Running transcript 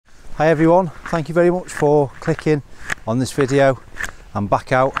Hi everyone, thank you very much for clicking on this video. I'm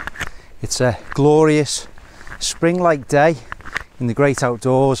back out. It's a glorious spring-like day in the great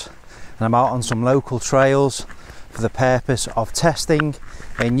outdoors, and I'm out on some local trails for the purpose of testing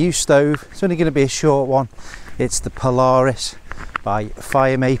a new stove. It's only going to be a short one. It's the Polaris by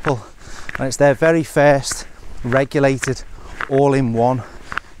Fire Maple, and it's their very first regulated all-in-one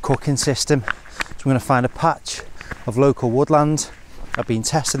cooking system. So we're going to find a patch of local woodland. I've been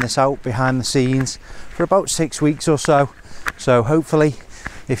testing this out behind the scenes for about 6 weeks or so. So hopefully,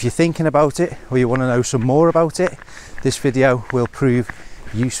 if you're thinking about it or you want to know some more about it, this video will prove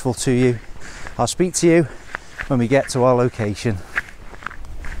useful to you. I'll speak to you when we get to our location.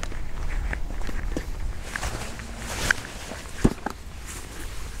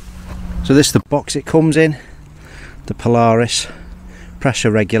 So this is the box it comes in, the Polaris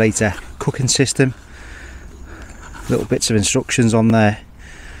pressure regulator cooking system. Little bits of instructions on there,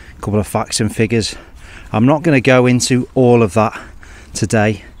 a couple of facts and figures. I'm not going to go into all of that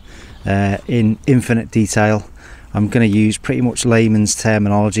today in infinite detail. I'm going to use pretty much layman's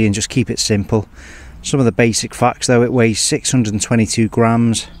terminology and just keep it simple. Some of the basic facts though: it weighs 622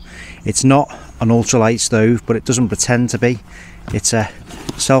 grams. It's not an ultralight stove, but it doesn't pretend to be. It's a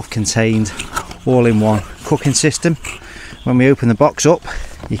self-contained all-in-one cooking system. When we open the box up,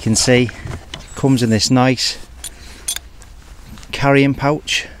 you can see it comes in this nice carrying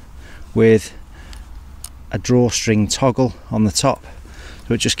pouch with a drawstring toggle on the top,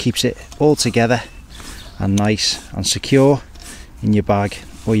 so it just keeps it all together and nice and secure in your bag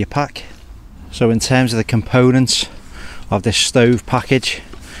or your pack. So in terms of the components of this stove package,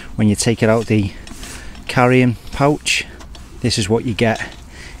 when you take it out the carrying pouch, this is what you get.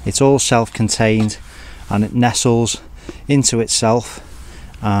 It's all self-contained and it nestles into itself,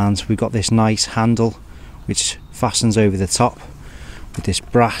 and we've got this nice handle which fastens over the top with this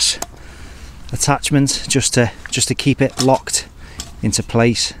brass attachment just to keep it locked into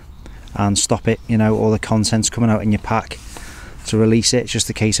place and stop it, you know, all the contents coming out in your pack. To release it, it's just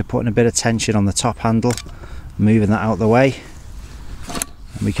a case of putting a bit of tension on the top handle, moving that out of the way,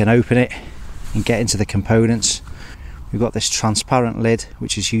 and we can open it and get into the components. We've got this transparent lid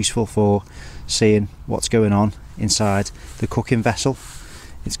which is useful for seeing what's going on inside the cooking vessel.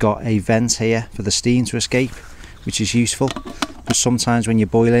 It's got a vent here for the steam to escape, which is useful because sometimes when you're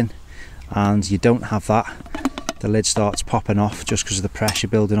boiling and you don't have that, the lid starts popping off just because of the pressure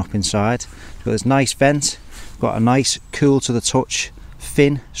building up inside. We've got this nice vent, got a nice cool to the touch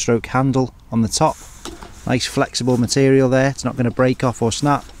fin stroke handle on the top. Nice flexible material there, it's not going to break off or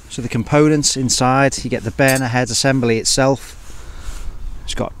snap. So the components inside, you get the burner head assembly itself.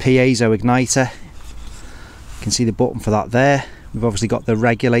 It's got a piezo igniter. You can see the button for that there. We've obviously got the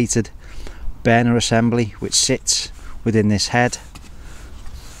regulated burner assembly which sits within this head,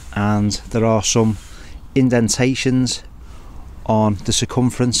 and there are some indentations on the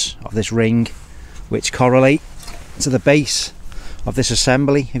circumference of this ring which correlate to the base of this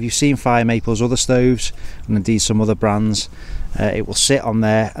assembly. If you've seen Fire Maple's other stoves, and indeed some other brands, it will sit on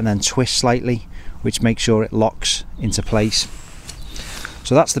there and then twist slightly, which makes sure it locks into place.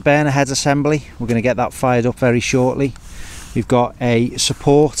 So that's the burner head assembly. We're going to get that fired up very shortly. We've got a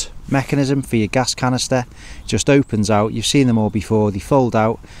support mechanism for your gas canister. It just opens out. You've seen them all before. They fold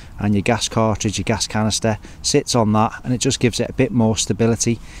out and your gas cartridge, your gas canister sits on that, and it just gives it a bit more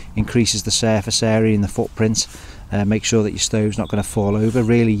stability, increases the surface area in the footprint, make sure that your stove's not going to fall over.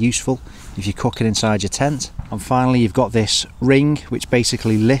 Really useful if you're cooking inside your tent. And finally, you've got this ring which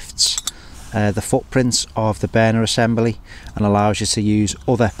basically lifts the footprints of the burner assembly and allows you to use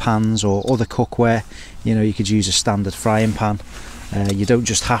other pans or other cookware. You know, you could use a standard frying pan. You don't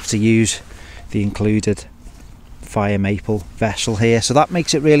just have to use the included Fire Maple vessel here, so that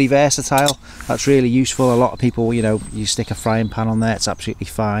makes it really versatile. That's really useful. A lot of people, you know, you stick a frying pan on there, it's absolutely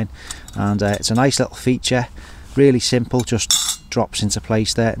fine, and it's a nice little feature. Really simple, just drops into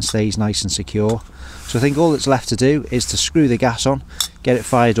place there and stays nice and secure. So I think all that's left to do is to screw the gas on, get it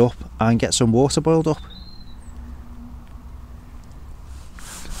fired up and get some water boiled up.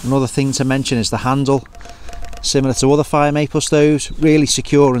 Another thing to mention is the handle. Similar to other Fire Maple stoves, really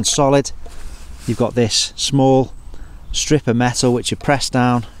secure and solid. You've got this small strip of metal which you press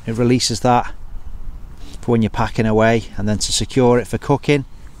down, it releases that for when you're packing away, and then to secure it for cooking,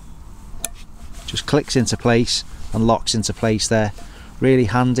 just clicks into place and locks into place there. Really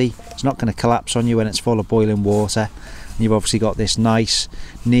handy. It's not going to collapse on you when it's full of boiling water. And you've obviously got this nice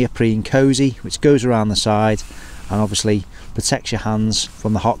neoprene cozy which goes around the side and obviously protects your hands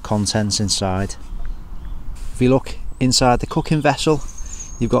from the hot contents inside. If you look inside the cooking vessel,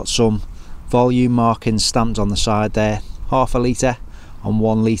 you've got some volume markings stamped on the side there, 1/2 litre on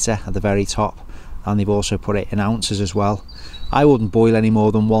 1 litre at the very top, and they've also put it in ounces as well. I wouldn't boil any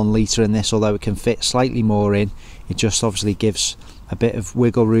more than 1 litre in this, although it can fit slightly more in. It just obviously gives a bit of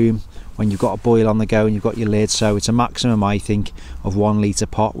wiggle room when you've got a boil on the go and you've got your lid. So it's a maximum, I think, of 1 litre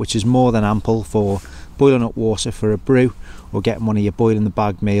pot, which is more than ample for boiling up water for a brew, or getting one of your boil in the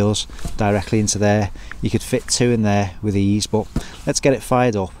bag meals directly into there. You could fit 2 in there with ease, but let's get it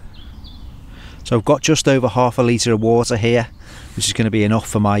fired up. So I've got just over half a litre of water here, which is going to be enough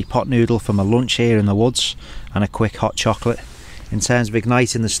for my pot noodle for my lunch here in the woods, and a quick hot chocolate. In terms of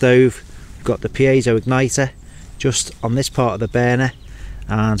igniting the stove, we've got the piezo igniter just on this part of the burner,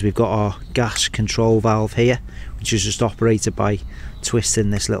 and we've got our gas control valve here, which is just operated by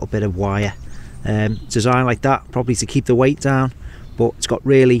twisting this little bit of wire. Designed like that probably to keep the weight down, but it's got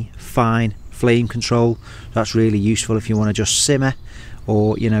really fine flame control. That's really useful if you want to just simmer,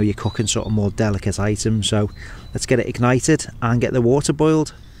 or you know, you're cooking sort of more delicate items. So let's get it ignited and get the water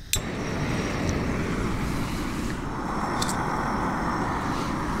boiled.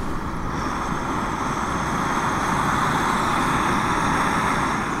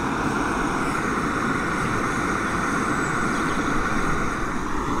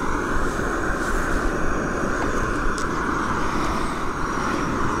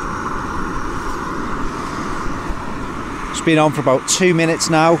 It's been on for about 2 minutes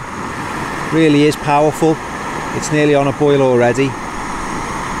now. Really is powerful. It's nearly on a boil already.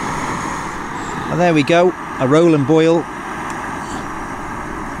 And there we go, a rolling boil.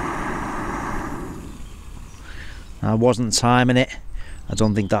 I wasn't timing it. I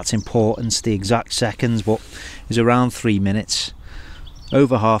don't think that's important, the exact seconds, but it was around 3 minutes.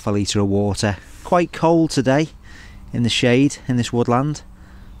 Over half a litre of water. Quite cold today in the shade in this woodland,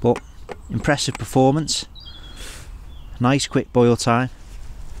 but impressive performance. Nice quick boil time.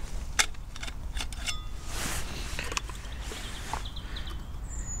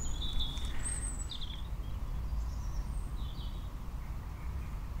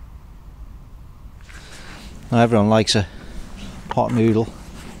 Now everyone likes a pot noodle.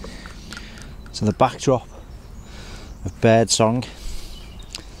 So the backdrop of bird song,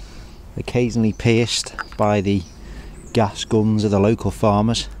 occasionally pierced by the gas guns of the local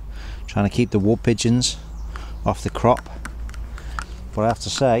farmers trying to keep the wood pigeons off the crop. But I have to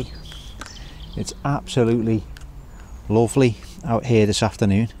say, it's absolutely lovely out here this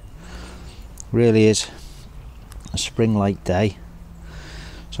afternoon. Really is a spring-like day.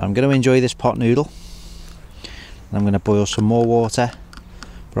 So I'm going to enjoy this pot noodle, and I'm going to boil some more water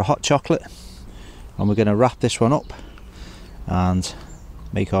for a hot chocolate, and we're going to wrap this one up and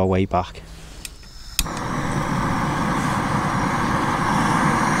make our way back.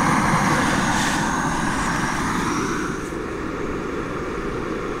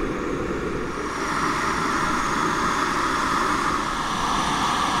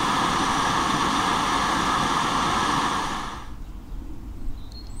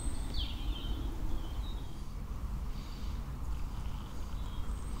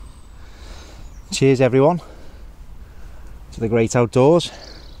 Cheers everyone to the great outdoors.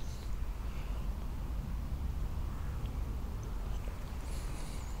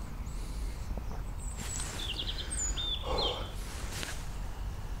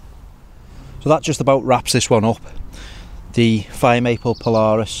 So that just about wraps this one up. The Fire Maple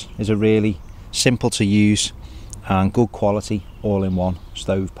Polaris is a really simple to use and good quality all-in-one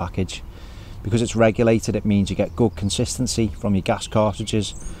stove package. Because it's regulated, it means you get good consistency from your gas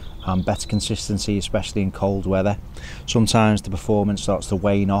cartridges and better consistency, especially in cold weather. Sometimes the performance starts to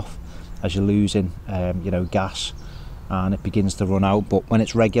wane off as you're losing gas and it begins to run out, but when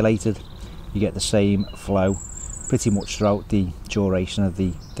it's regulated you get the same flow pretty much throughout the duration of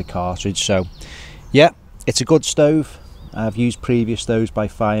the cartridge. So yeah, it's a good stove. I've used previous stoves by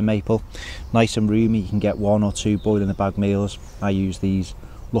Fire Maple, nice and roomy. You can get 1 or 2 boil in the bag meals. I use these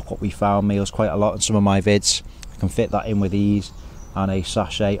look what we found meals quite a lot in some of my vids. I can fit that in with ease, and a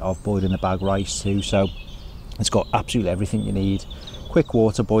sachet of boiled in the bag rice too. So it's got absolutely everything you need. Quick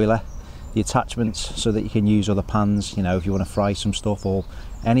water boiler, the attachments so that you can use other pans, you know, if you want to fry some stuff or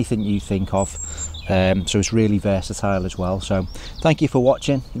anything you think of. So it's really versatile as well. So thank you for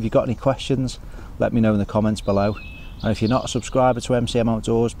watching. If you've got any questions, let me know in the comments below. And if you're not a subscriber to MCM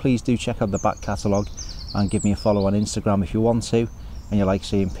Outdoors, please do check out the back catalogue and give me a follow on Instagram if you want to and you like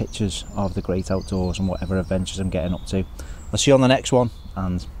seeing pictures of the great outdoors and whatever adventures I'm getting up to. I'll see you on the next one,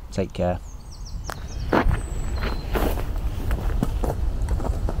 and take care.